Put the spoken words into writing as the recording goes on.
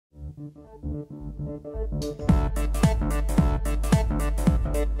In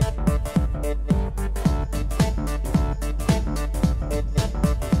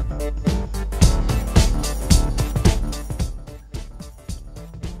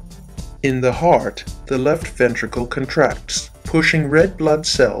the heart, the left ventricle contracts, pushing red blood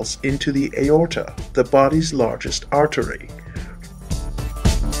cells into the aorta, the body's largest artery.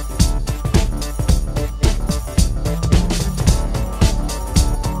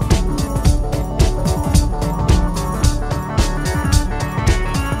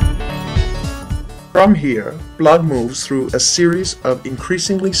 From here, blood moves through a series of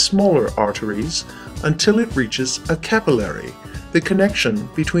increasingly smaller arteries until it reaches a capillary, the connection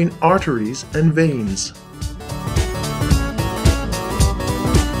between arteries and veins.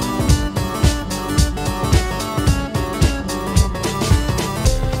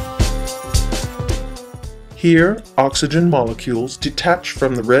 Here, oxygen molecules detach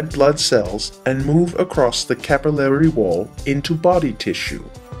from the red blood cells and move across the capillary wall into body tissue.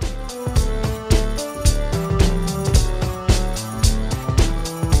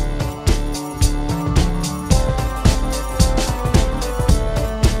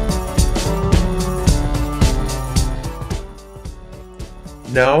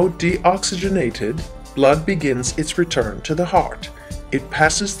 Now deoxygenated, blood begins its return to the heart. It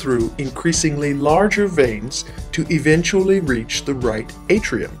passes through increasingly larger veins to eventually reach the right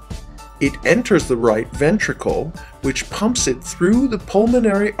atrium. It enters the right ventricle, which pumps it through the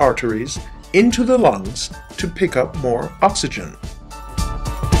pulmonary arteries into the lungs to pick up more oxygen.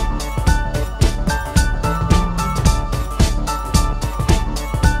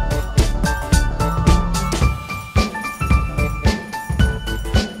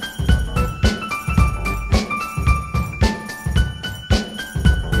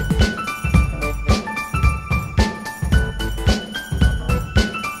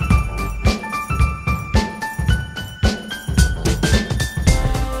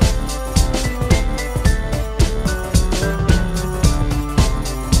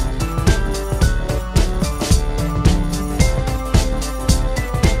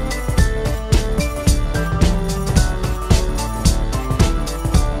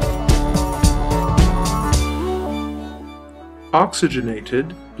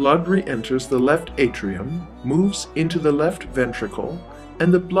 Oxygenated, blood re-enters the left atrium, moves into the left ventricle,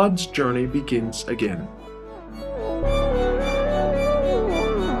 and the blood's journey begins again.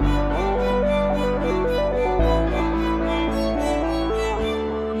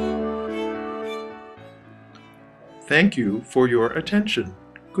 Thank you for your attention.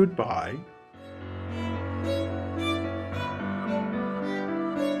 Goodbye.